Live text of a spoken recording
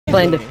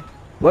playing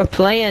we're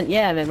playing,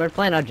 yeah, man, we're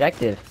playing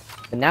objective.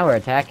 And now we're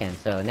attacking,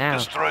 so now,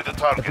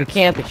 if we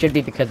camp, it should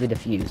be because we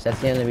defuse. That's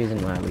the only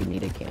reason why we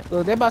need a camp.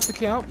 Look, they about to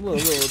camp. Look,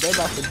 they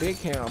about to big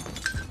camp.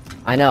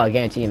 I know, I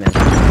guarantee you, man.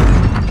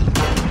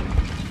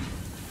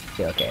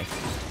 Okay.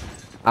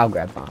 I'll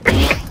grab bomb.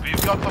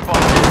 We've got the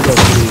bomb. Go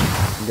B.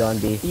 I'm going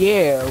B.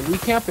 Yeah, we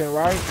camping,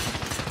 right?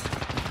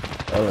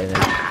 Oh, wait a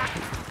minute.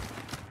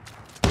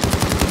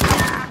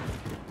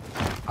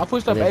 I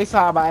pushed up A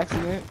side by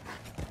accident.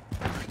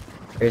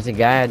 There's a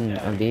guy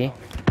on B.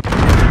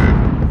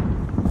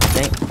 I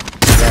think.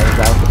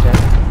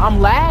 Yeah, I'm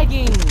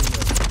lagging.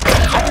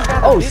 I just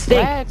got a big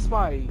lag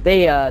spike.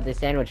 They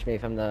sandwiched me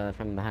from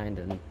behind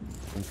and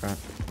in front.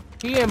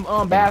 He in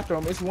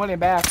bathroom. It's one in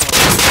bathroom.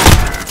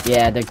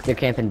 Yeah, they're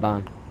camping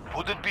bomb.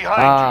 Put it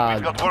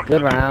behind you.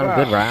 Good round,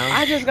 good round.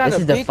 I just got this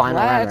a is the big final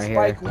lag round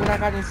right spike here. when I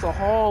got into the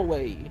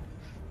hallway.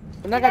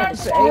 When I got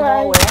into the A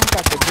hallway, I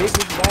got the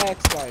biggest lag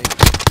spike.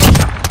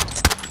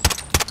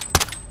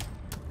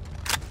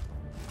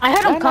 I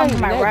heard him coming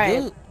to my right.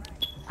 Good.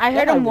 I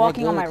heard him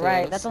walking on my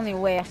right. That's the only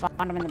way I found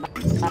him in the back.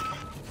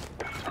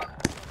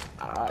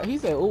 He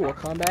said, "Ooh, a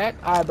comeback."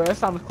 Alright, bro, it's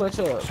time to clutch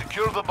up.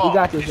 Secure the bomb. We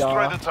got this,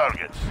 Destroy y'all. the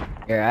targets.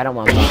 Here, I don't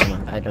want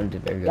bomb. I don't do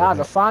very good. Y'all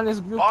the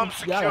finest group. Bomb Y'all the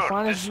secured.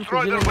 finest group Destroy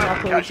of their gentlemen I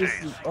weapon played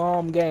caches.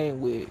 this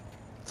game with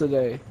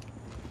today.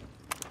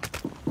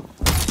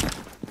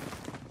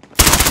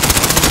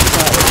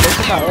 They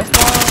took out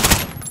S-bomb.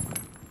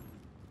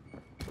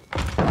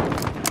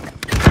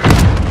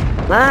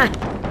 Ah!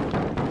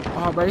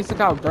 Oh, bro, he took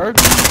out Derby.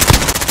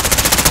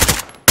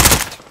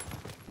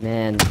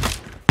 Man.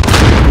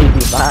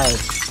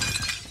 85.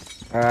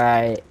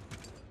 Alright.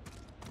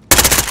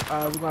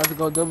 We're gonna have to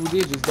go double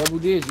digits.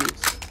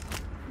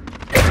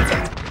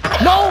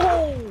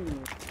 No!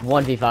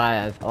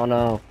 1v5. Oh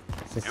no.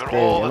 This is You're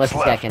scary. all Unless that's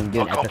this guy left. can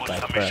do an epic Accomplish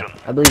clutch, the bro. mission.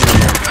 I believe in him.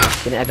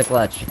 Get an epic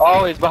clutch.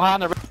 Oh, he's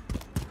behind the.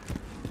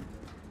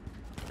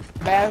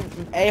 Bad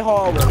A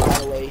hallway, by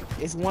the way.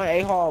 It's one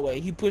A hallway.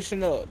 He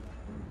pushing up.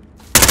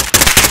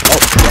 Oh,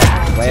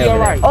 yeah. Way See over your there.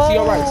 right. Oh! See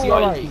your right. See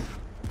your right.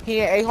 He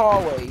in A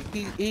hallway.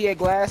 He at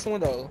glass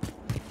window.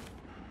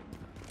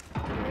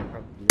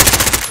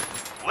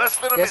 Less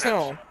than a That's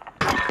minute. him.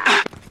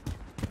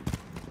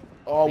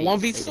 Oh,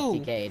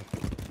 1v2. TK'd.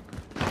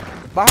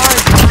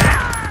 Behind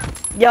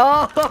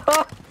Yo!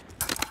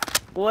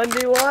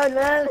 1v1,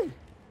 man!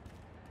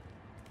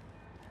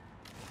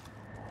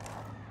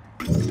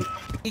 you.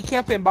 He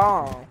camping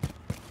bomb.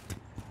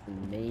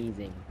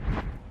 Amazing.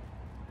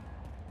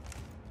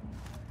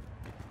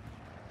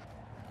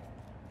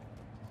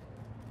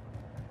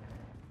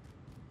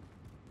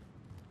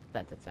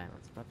 That's a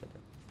silence.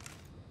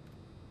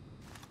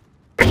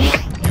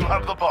 You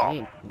have the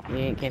bomb. You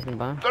ain't camping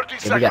bomb? 30 Yeah,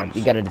 seconds.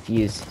 you gotta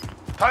defuse.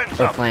 Time's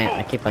Or up. plant. I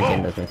Move, keep on move.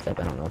 getting those mixed up.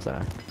 I don't know,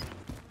 sorry.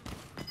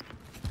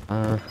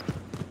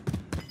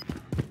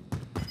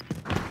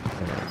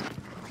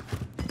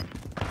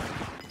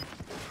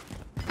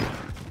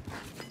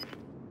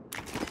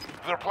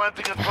 They're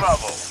planting at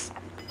Bravo.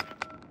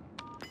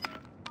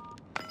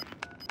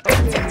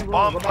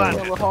 Bomb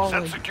planted.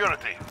 Set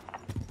security.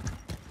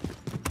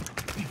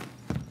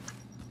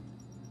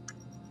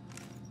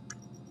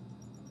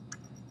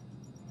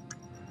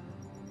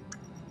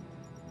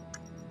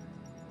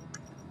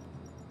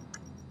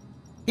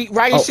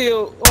 Right Oh.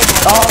 shield. Oh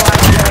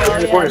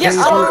my god! Yes, Yes,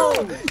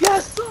 sir.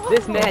 Yes, sir.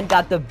 This man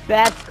got the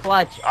best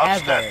clutch ever.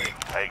 Outstanding.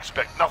 I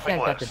expect This nothing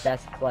man got the less.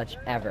 best clutch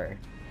ever.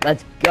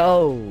 Let's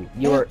go!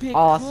 You're Epic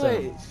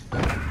awesome.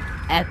 clutch.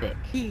 Epic.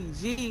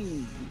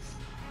 PGs.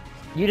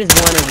 You just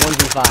won in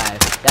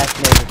 1v5. That's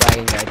major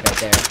bragging right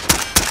there.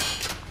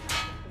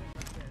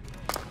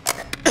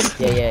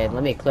 Yeah,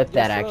 let me clip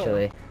that Yes, sir.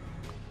 actually.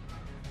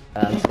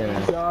 I'm just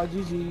gonna... Y'all,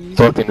 GGs.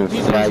 Fucking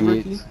GGs,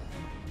 faggots.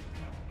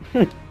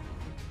 Ricky.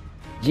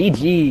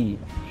 GG!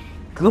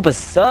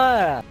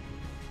 Goobasara!